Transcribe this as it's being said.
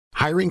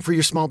Hiring for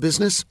your small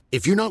business?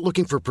 If you're not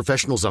looking for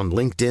professionals on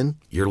LinkedIn,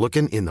 you're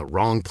looking in the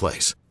wrong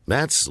place.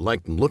 That's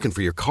like looking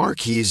for your car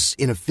keys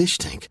in a fish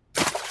tank.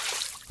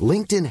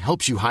 LinkedIn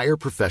helps you hire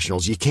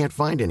professionals you can't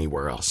find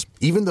anywhere else,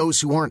 even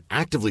those who aren't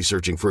actively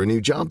searching for a new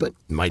job but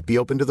might be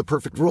open to the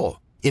perfect role.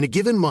 In a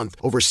given month,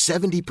 over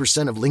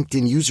 70% of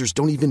LinkedIn users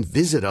don't even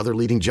visit other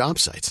leading job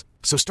sites.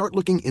 So start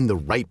looking in the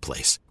right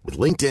place. With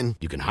LinkedIn,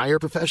 you can hire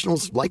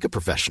professionals like a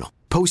professional.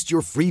 Post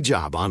your free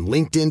job on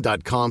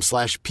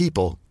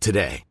linkedin.com/people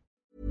today.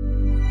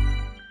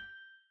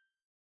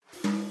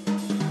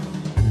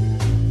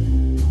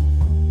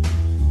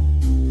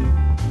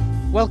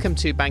 Welcome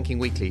to Banking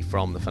Weekly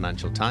from the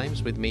Financial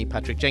Times with me,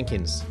 Patrick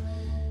Jenkins.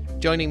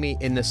 Joining me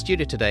in the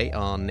studio today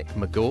are Nick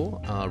McGaw,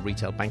 our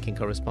retail banking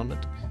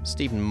correspondent,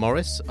 Stephen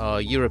Morris,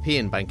 our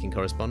European banking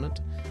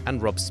correspondent,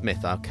 and Rob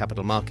Smith, our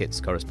capital markets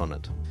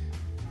correspondent.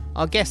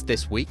 Our guest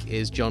this week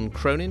is John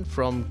Cronin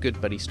from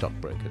Goodbody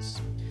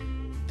Stockbrokers.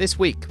 This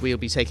week we'll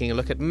be taking a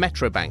look at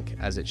Metro Bank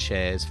as its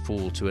shares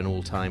fall to an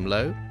all-time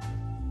low,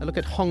 a look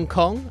at Hong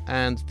Kong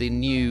and the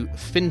new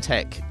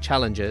fintech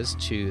challenges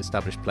to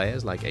established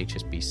players like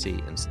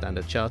HSBC and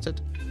Standard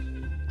Chartered,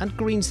 and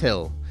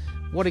Greensill.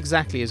 What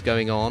exactly is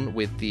going on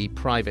with the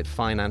private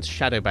finance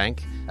shadow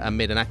bank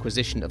amid an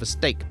acquisition of a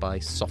stake by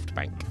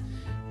Softbank?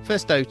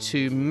 First, though,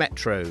 to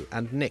Metro.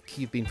 And Nick,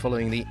 you've been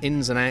following the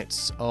ins and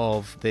outs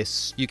of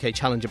this UK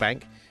challenger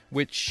bank,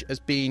 which has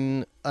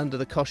been under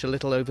the cosh a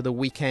little over the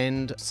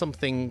weekend,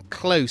 something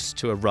close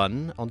to a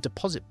run on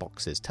deposit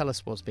boxes. Tell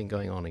us what's been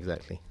going on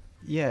exactly.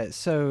 Yeah,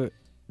 so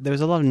there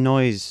was a lot of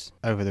noise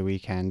over the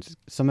weekend.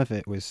 Some of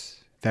it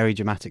was very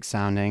dramatic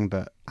sounding,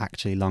 but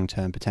actually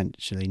long-term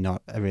potentially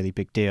not a really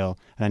big deal.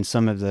 And then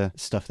some of the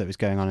stuff that was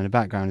going on in the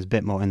background is a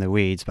bit more in the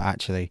weeds, but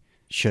actually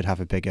should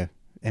have a bigger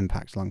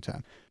impact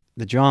long-term.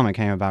 The drama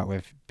came about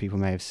with, people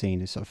may have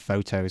seen, sort of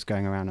photos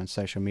going around on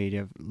social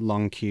media of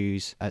long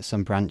queues at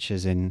some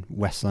branches in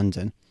West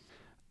London,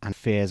 and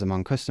fears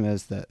among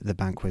customers that the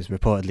bank was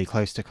reportedly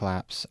close to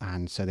collapse,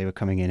 and so they were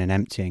coming in and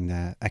emptying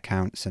their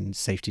accounts and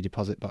safety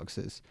deposit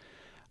boxes.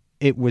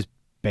 It was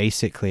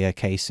basically a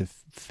case of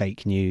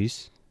fake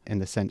news, in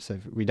the sense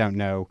of we don't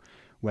know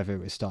whether it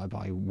was started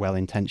by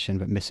well-intentioned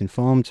but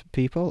misinformed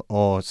people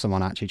or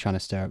someone actually trying to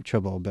stir up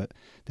trouble, but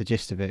the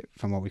gist of it,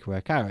 from what we can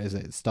work out, is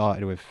that it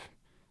started with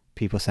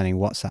people sending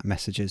WhatsApp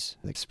messages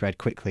that spread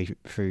quickly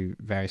through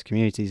various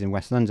communities in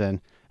West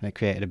London, and it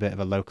created a bit of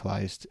a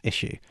localised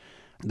issue.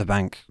 The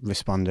bank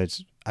responded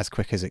as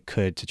quick as it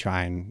could to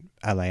try and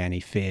allay any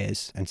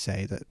fears and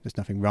say that there's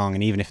nothing wrong,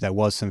 and even if there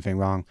was something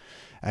wrong,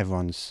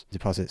 everyone's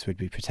deposits would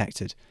be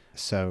protected.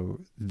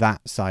 So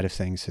that side of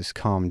things has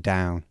calmed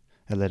down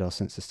a little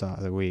since the start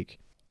of the week.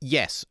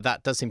 Yes,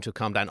 that does seem to have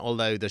calmed down,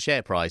 although the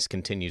share price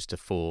continues to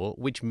fall,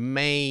 which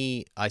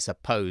may, I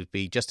suppose,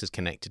 be just as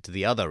connected to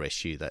the other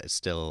issue that is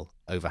still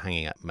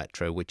overhanging at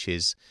Metro, which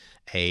is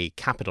a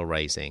capital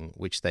raising,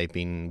 which they've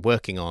been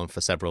working on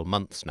for several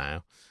months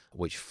now,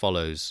 which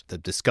follows the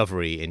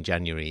discovery in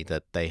January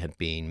that they had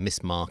been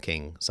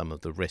mismarking some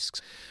of the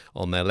risks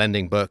on their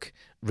lending book,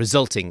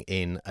 resulting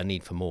in a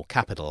need for more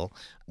capital.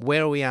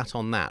 Where are we at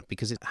on that?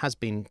 Because it has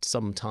been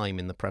some time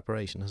in the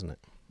preparation, hasn't it?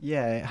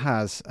 Yeah, it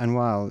has. And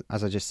while,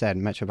 as I just said,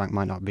 Metro Bank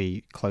might not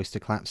be close to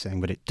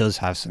collapsing, but it does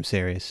have some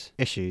serious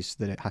issues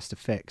that it has to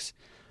fix.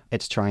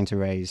 It's trying to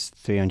raise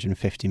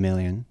 $350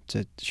 million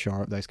to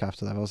shore up those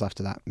capital levels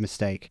after that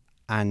mistake.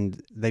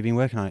 And they've been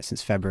working on it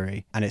since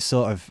February, and it's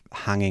sort of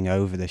hanging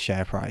over the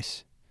share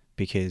price,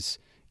 because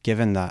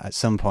given that at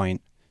some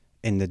point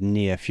in the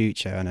near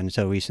future, and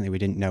until recently we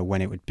didn't know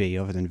when it would be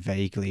other than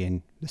vaguely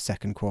in the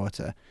second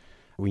quarter,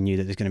 we knew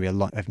that there's going to be a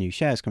lot of new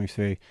shares coming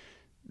through.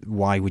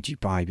 Why would you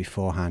buy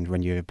beforehand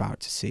when you're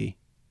about to see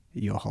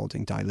your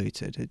holding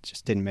diluted? It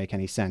just didn't make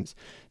any sense.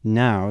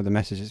 Now, the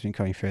message that's been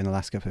coming through in the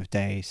last couple of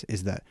days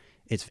is that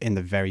it's in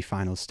the very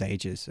final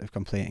stages of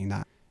completing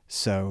that.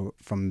 So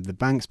from the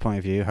bank's point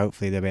of view,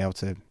 hopefully they'll be able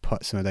to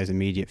put some of those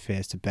immediate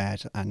fears to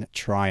bed and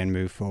try and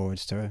move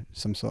forwards to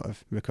some sort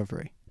of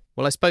recovery.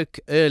 Well, I spoke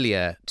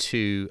earlier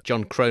to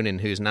John Cronin,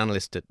 who's an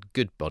analyst at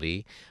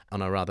Goodbody,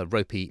 on a rather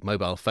ropey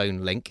mobile phone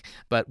link,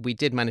 but we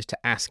did manage to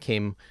ask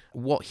him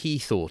what he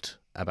thought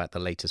about the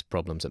latest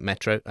problems at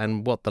Metro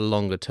and what the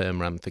longer-term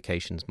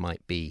ramifications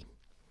might be.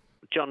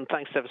 John,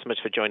 thanks ever so much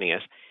for joining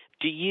us.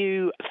 Do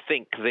you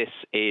think this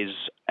is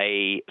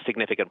a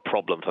significant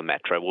problem for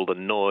Metro? All the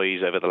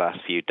noise over the last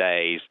few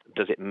days,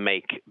 does it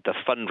make the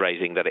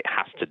fundraising that it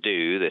has to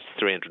do, this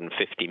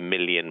 £350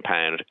 million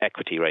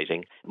equity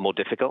raising, more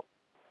difficult?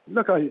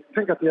 Look, I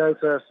think at the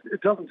outset,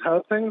 it doesn't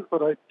help things,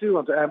 but I do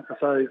want to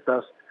emphasise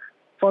that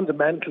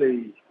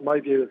fundamentally,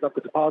 my view is that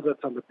the deposits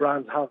and the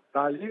brands have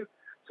value.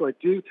 So I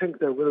do think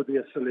there will be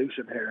a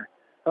solution here.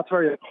 That's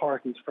very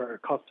important for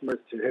customers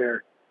to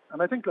hear.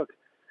 And I think, look,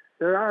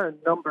 there are a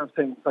number of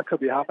things that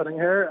could be happening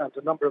here and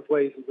a number of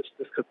ways in which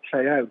this could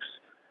play out.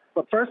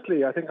 But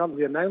firstly, I think on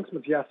the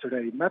announcement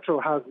yesterday,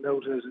 Metro has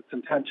noted its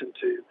intention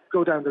to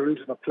go down the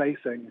route of a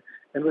placing,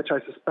 in which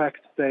I suspect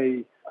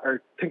they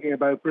are thinking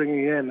about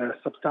bringing in a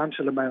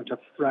substantial amount of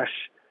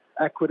fresh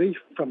equity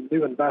from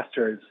new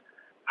investors.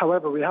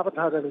 However, we haven't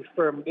had any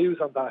firm news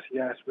on that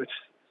yet, which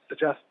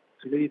suggests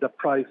to me that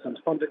price and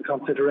funding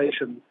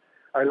considerations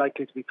are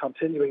likely to be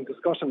continuing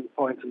discussion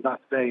points in that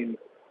vein.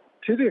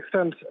 To the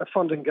extent a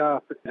funding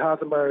gap has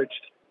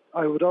emerged,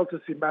 I would also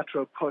see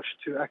Metro push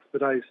to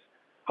expedite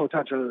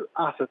potential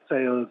asset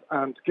sales.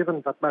 And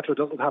given that Metro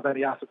doesn't have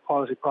any asset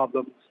quality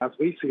problems as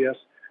we see it,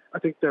 I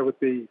think there would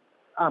be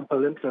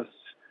ample interest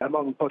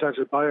among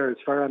potential buyers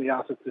for any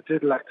assets that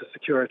did elect to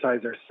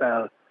securitize or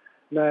sell.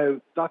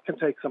 Now, that can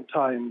take some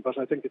time, but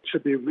I think it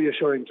should be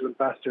reassuring to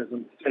investors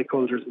and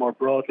stakeholders more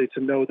broadly to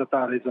know that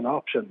that is an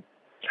option.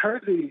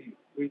 Thirdly,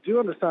 we do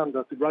understand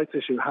that the rights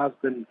issue has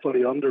been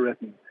fully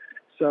underwritten.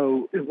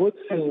 So it would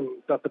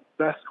seem that the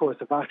best course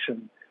of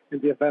action in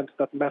the event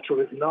that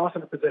Metro is not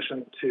in a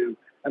position to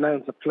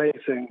announce a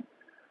placing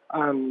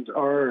and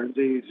or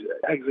indeed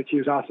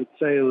execute asset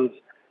sales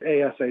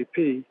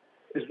ASAP,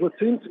 it would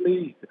seem to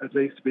me at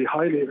least to be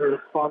highly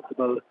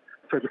irresponsible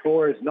for the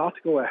board not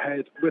to go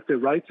ahead with the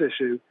rights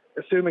issue,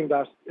 assuming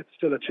that it's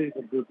still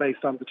achievable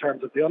based on the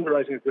terms of the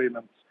underwriting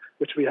agreements,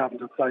 which we haven't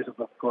had sight of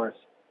course.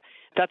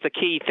 That's a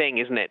key thing,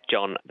 isn't it,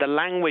 John? The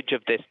language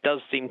of this does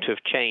seem to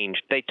have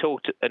changed. They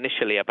talked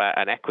initially about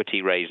an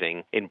equity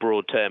raising in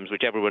broad terms,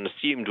 which everyone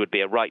assumed would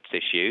be a rights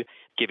issue,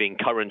 giving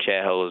current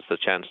shareholders the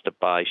chance to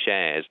buy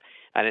shares.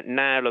 And it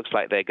now looks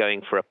like they're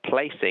going for a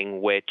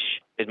placing, which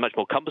is much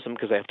more cumbersome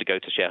because they have to go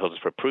to shareholders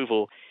for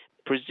approval,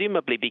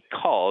 presumably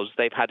because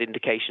they've had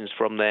indications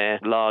from their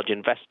large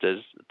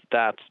investors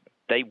that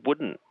they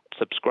wouldn't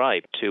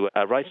subscribe to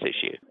a rights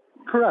issue.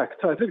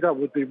 Correct. I think that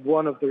would be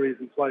one of the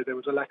reasons why they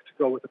would elect to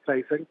go with the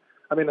placing.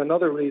 I mean,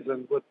 another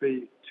reason would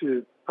be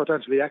to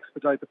potentially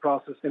expedite the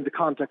process in the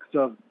context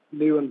of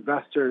new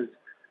investors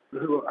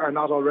who are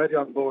not already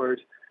on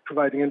board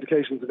providing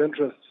indications of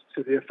interest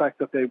to the effect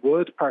that they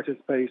would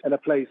participate in a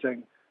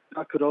placing.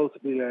 That could also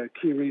be a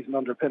key reason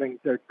underpinning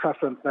their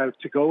preference now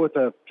to go with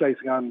a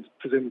placing and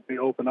presumably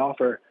open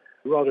offer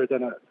rather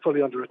than a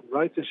fully underwritten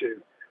rights issue.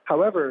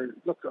 However,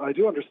 look, I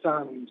do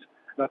understand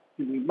that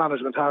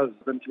management has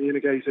been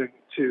communicating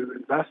to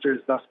investors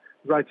that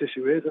the rights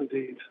issue is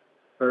indeed,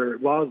 or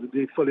was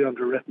indeed, fully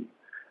underwritten.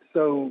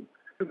 So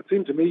it would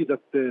seem to me that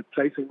the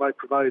placing might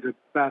provide a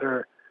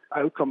better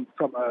outcome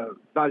from a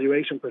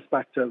valuation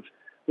perspective,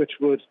 which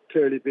would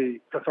clearly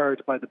be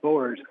preferred by the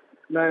board.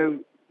 Now,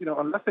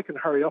 unless they can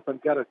hurry up and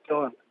get it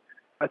done,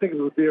 I think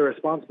it would be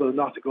irresponsible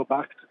not to go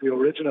back to the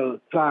original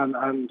plan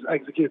and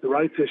execute the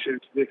rights issue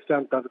to the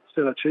extent that it's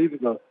still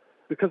achievable.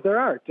 Because there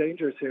are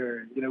dangers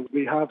here.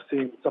 We have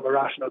seen some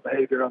irrational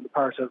behaviour on the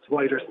part of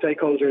wider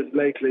stakeholders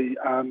lately,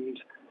 and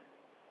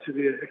to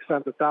the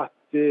extent that that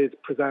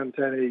did present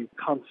any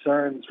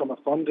concerns from a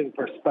funding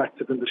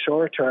perspective in the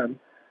short term,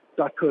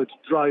 that could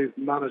drive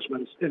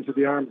management into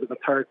the arms of a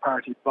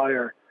third-party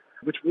buyer,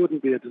 which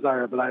wouldn't be a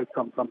desirable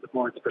outcome from the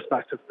board's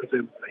perspective,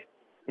 presumably.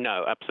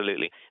 No,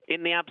 absolutely.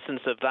 In the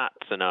absence of that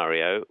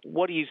scenario,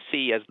 what do you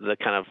see as the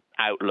kind of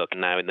outlook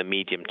now in the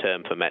medium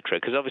term for Metro?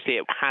 Because obviously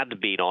it had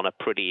been on a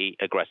pretty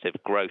aggressive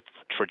growth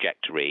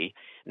trajectory.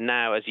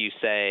 Now, as you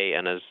say,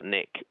 and as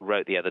Nick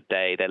wrote the other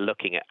day, they're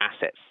looking at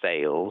asset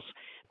sales.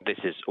 This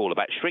is all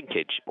about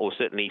shrinkage, or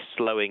certainly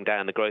slowing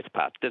down the growth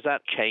path. Does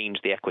that change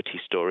the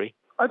equity story?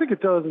 I think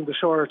it does in the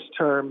short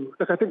term.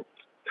 Look, I think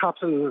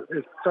capital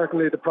is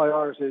certainly the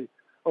priority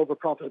over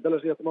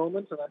profitability at the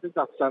moment, and I think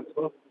that's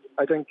sensible.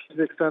 I think to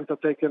the extent that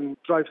they can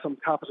drive some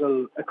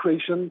capital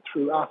accretion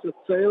through asset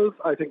sales,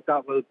 I think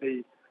that will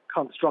be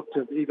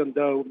constructive, even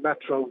though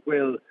Metro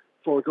will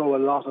forego a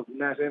lot of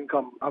net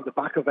income on the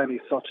back of any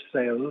such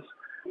sales.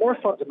 More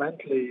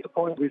fundamentally, the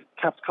point we've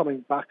kept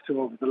coming back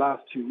to over the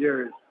last 2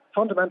 years,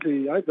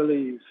 fundamentally, I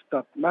believe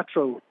that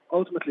Metro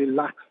ultimately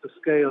lacks the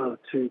scale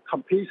to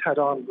compete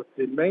head-on with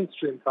the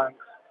mainstream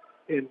banks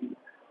in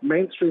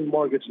mainstream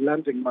mortgage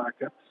lending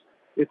markets.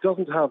 It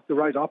doesn't have the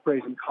right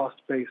operating cost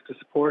base to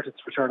support its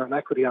return on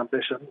equity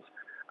ambitions.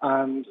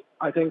 And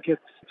I think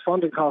its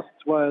funding costs,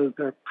 while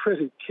they're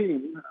pretty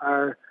keen,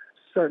 are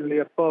certainly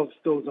above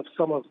those of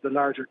some of the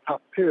larger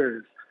top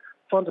peers.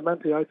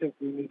 Fundamentally, I think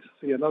we need to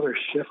see another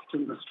shift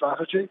in the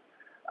strategy.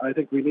 I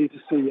think we need to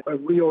see a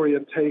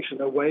reorientation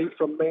away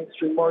from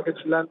mainstream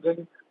mortgage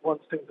lending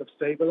once things have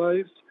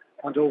stabilised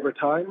and over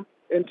time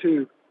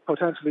into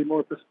potentially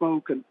more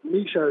bespoke and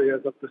niche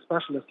areas of the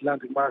specialist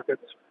lending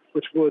markets,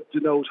 which would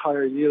denote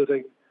higher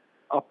yielding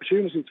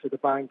opportunities for the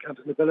bank and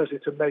an ability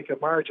to make a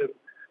margin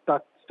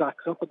that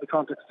stacks up in the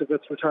context of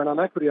its return on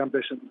equity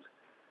ambitions.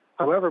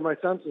 However, my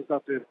sense is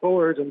that the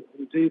board and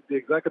indeed the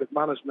executive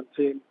management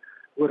team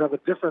would have a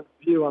different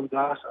view on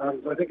that,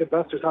 and I think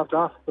investors have to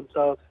ask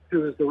themselves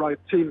who is the right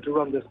team to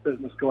run this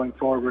business going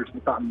forward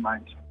with that in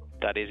mind.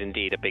 That is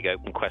indeed a big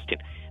open question.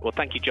 Well,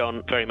 thank you,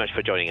 John, very much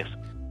for joining us.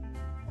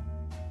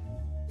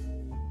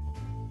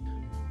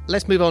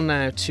 Let's move on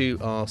now to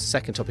our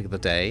second topic of the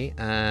day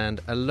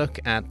and a look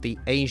at the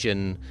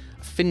Asian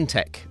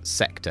fintech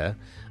sector,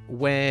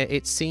 where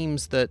it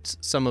seems that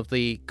some of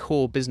the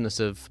core business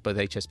of both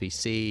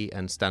HSBC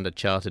and Standard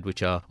Chartered,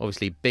 which are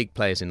obviously big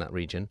players in that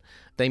region,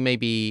 they may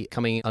be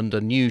coming under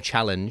new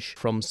challenge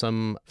from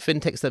some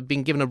fintechs that have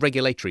been given a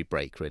regulatory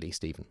break, really,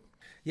 Stephen.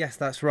 Yes,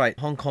 that's right.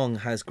 Hong Kong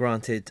has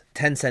granted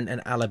Tencent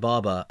and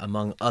Alibaba,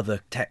 among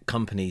other tech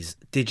companies,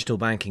 digital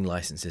banking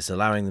licenses,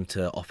 allowing them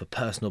to offer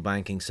personal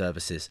banking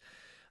services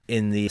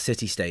in the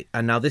city-state.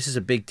 And now this is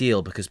a big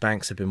deal because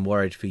banks have been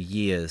worried for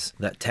years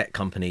that tech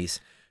companies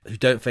who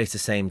don't face the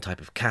same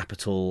type of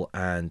capital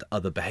and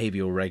other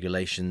behavioural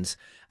regulations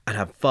and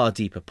have far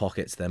deeper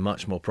pockets, they're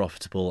much more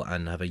profitable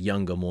and have a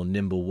younger, more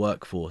nimble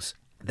workforce.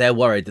 They're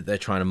worried that they're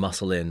trying to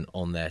muscle in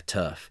on their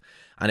turf.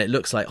 And it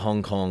looks like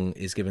Hong Kong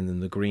is giving them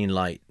the green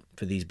light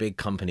for these big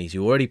companies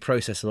who already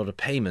process a lot of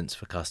payments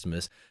for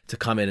customers to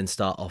come in and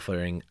start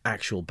offering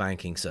actual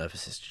banking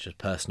services, such as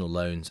personal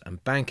loans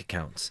and bank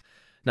accounts.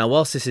 Now,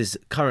 whilst this is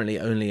currently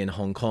only in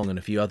Hong Kong and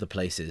a few other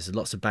places,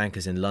 lots of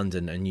bankers in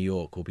London and New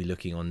York will be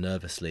looking on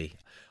nervously,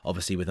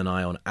 obviously with an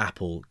eye on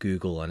Apple,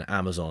 Google and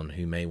Amazon,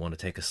 who may want to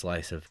take a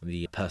slice of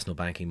the personal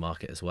banking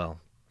market as well.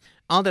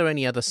 Are there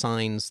any other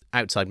signs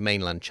outside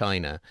mainland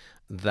China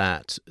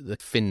that the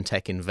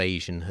fintech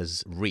invasion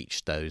has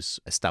reached those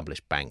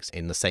established banks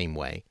in the same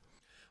way?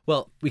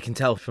 Well, we can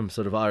tell from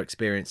sort of our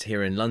experience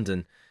here in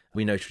London.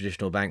 We know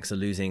traditional banks are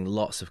losing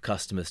lots of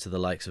customers to the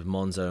likes of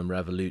Monzo and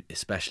Revolut,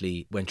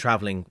 especially when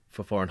travelling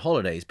for foreign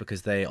holidays,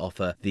 because they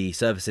offer the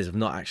services of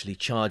not actually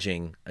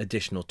charging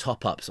additional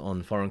top-ups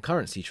on foreign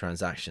currency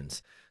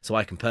transactions. So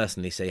I can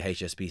personally say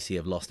HSBC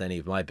have lost any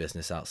of my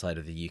business outside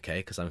of the UK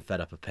because I'm fed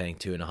up of paying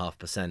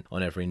 2.5%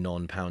 on every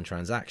non-pound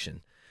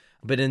transaction.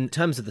 But in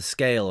terms of the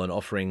scale and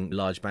offering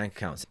large bank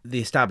accounts,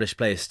 the established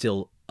players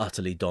still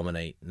utterly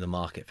dominate the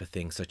market for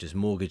things such as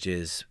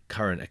mortgages,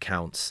 current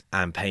accounts,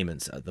 and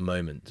payments at the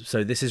moment.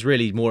 So this is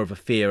really more of a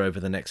fear over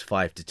the next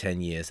 5 to 10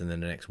 years than the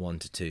next 1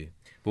 to 2.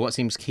 But what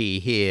seems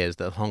key here is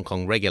that Hong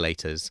Kong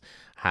regulators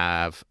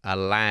have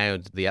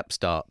allowed the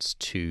upstarts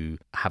to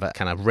have a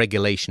kind of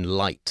regulation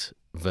light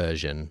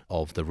version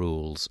of the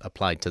rules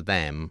applied to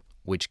them,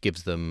 which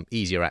gives them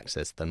easier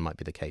access than might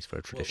be the case for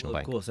a traditional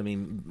bank. Of course, I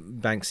mean,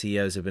 bank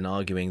CEOs have been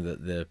arguing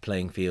that the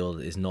playing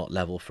field is not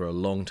level for a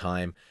long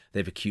time.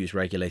 They've accused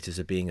regulators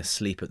of being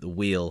asleep at the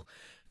wheel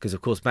because,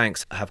 of course,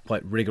 banks have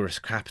quite rigorous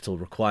capital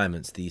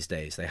requirements these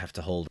days. They have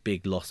to hold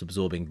big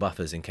loss-absorbing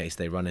buffers in case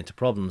they run into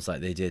problems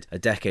like they did a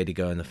decade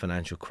ago in the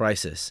financial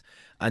crisis.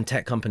 And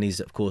tech companies,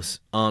 of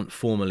course, aren't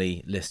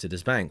formally listed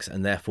as banks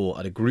and therefore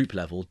at a group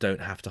level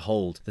don't have to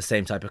hold the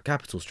same type of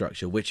capital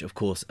structure, which, of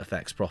course,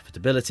 affects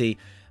profitability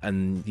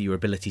and your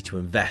ability to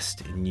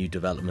invest in new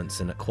developments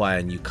and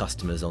acquire new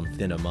customers on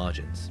thinner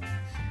margins.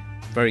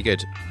 Very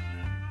good.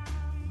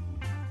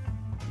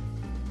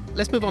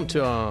 Let's move on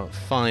to our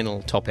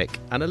final topic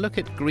and a look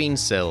at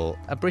Greensill,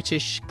 a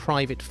British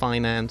private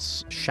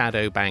finance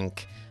shadow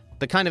bank,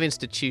 the kind of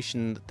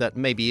institution that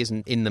maybe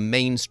isn't in the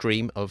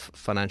mainstream of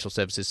financial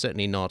services,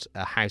 certainly not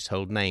a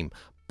household name,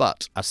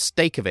 but a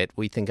stake of it,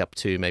 we think up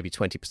to maybe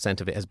 20%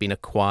 of it, has been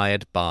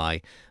acquired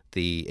by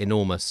the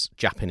enormous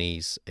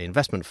Japanese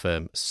investment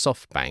firm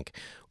Softbank.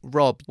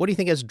 Rob, what do you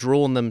think has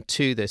drawn them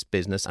to this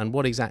business and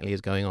what exactly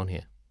is going on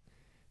here?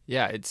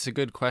 Yeah, it's a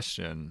good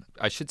question.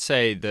 I should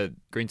say that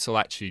Greensill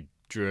actually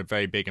drew a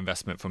very big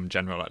investment from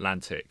General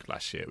Atlantic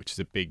last year, which is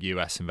a big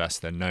US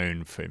investor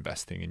known for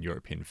investing in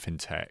European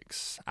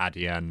fintechs.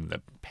 Adyen,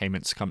 the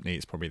payments company,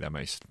 is probably their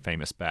most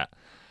famous bet.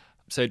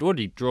 So it'd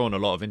already drawn a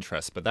lot of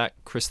interest, but that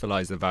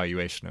crystallized the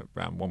valuation at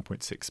around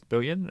 $1.6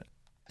 billion.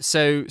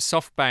 So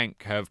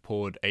Softbank have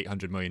poured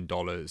 $800 million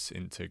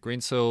into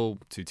Greensill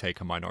to take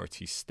a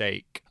minority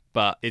stake.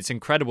 But it's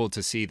incredible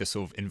to see the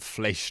sort of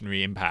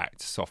inflationary impact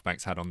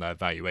Softbank's had on their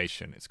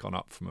valuation. It's gone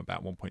up from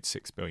about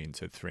 1.6 billion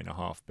to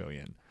 3.5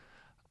 billion.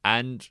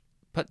 And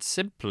put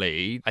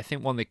simply, I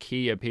think one of the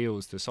key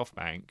appeals to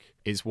Softbank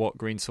is what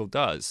Greensill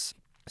does.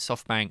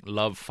 Softbank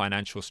love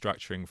financial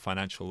structuring,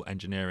 financial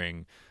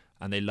engineering,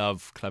 and they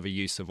love clever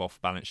use of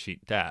off-balance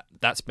sheet debt.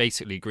 That's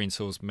basically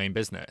Greensill's main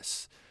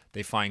business.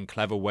 They find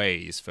clever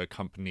ways for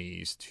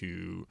companies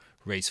to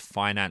raise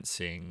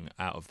financing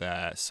out of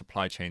their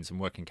supply chains and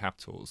working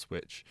capitals,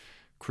 which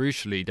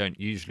crucially don't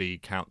usually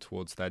count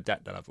towards their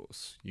debt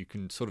levels. You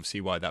can sort of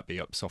see why that'd be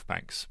up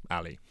Softbank's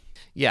alley.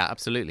 Yeah,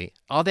 absolutely.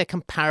 Are there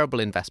comparable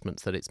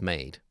investments that it's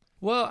made?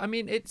 Well, I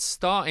mean, it's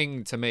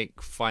starting to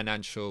make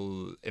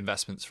financial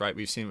investments, right?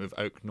 We've seen it with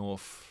Oak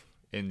North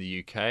in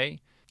the UK.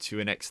 To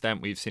an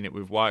extent, we've seen it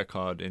with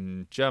Wirecard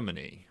in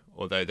Germany,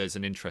 although there's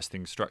an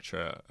interesting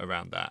structure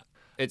around that.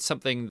 It's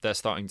something they're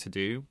starting to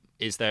do.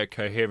 Is there a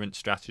coherent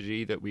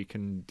strategy that we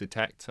can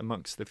detect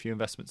amongst the few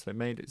investments they've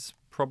made? It's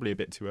probably a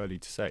bit too early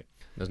to say.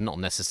 There's not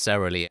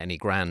necessarily any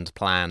grand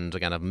plan to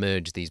kind of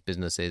merge these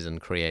businesses and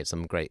create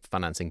some great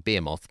financing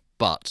behemoth,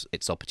 but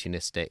it's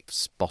opportunistic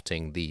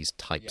spotting these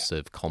types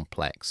of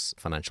complex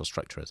financial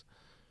structures.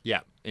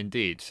 Yeah,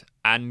 indeed.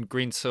 And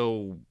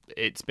Greensill,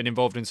 it's been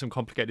involved in some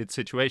complicated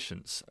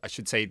situations. I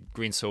should say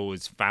Greensill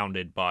was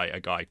founded by a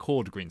guy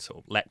called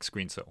Greensill, Lex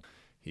Greensill.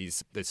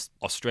 He's this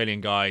Australian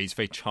guy. He's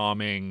very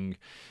charming.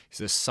 He's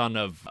the son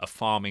of a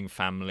farming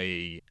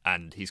family.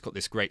 And he's got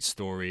this great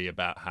story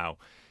about how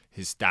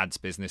his dad's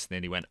business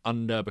nearly went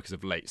under because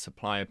of late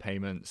supplier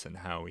payments and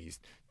how he's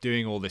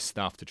doing all this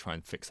stuff to try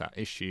and fix that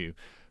issue.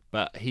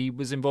 But he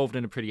was involved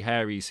in a pretty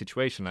hairy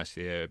situation last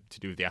year to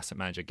do with the asset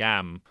manager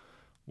GAM,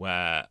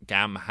 where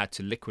GAM had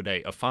to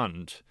liquidate a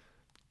fund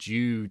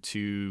due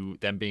to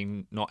them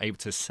being not able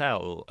to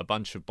sell a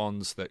bunch of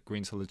bonds that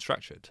Greensill had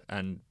structured.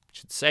 And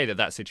should say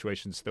that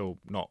situation's still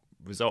not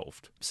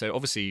resolved. So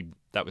obviously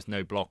that was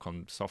no block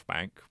on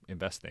Softbank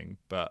investing,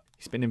 but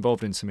he's been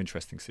involved in some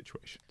interesting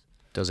situations.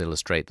 Does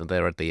illustrate that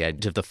they're at the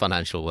edge of the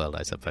financial world,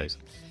 I suppose.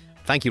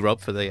 Thank you, Rob,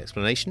 for the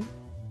explanation.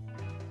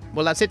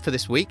 Well, that's it for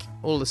this week.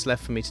 All that's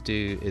left for me to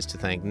do is to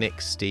thank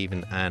Nick,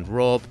 Stephen and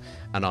Rob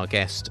and our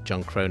guest,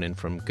 John Cronin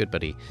from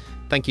Goodbuddy.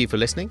 Thank you for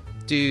listening.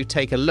 Do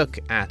take a look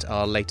at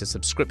our latest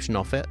subscription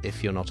offer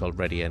if you're not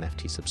already an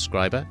FT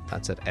subscriber.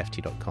 That's at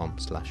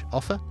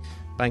ft.com/offer.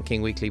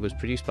 Banking Weekly was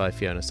produced by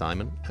Fiona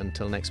Simon.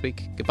 Until next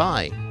week,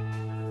 goodbye.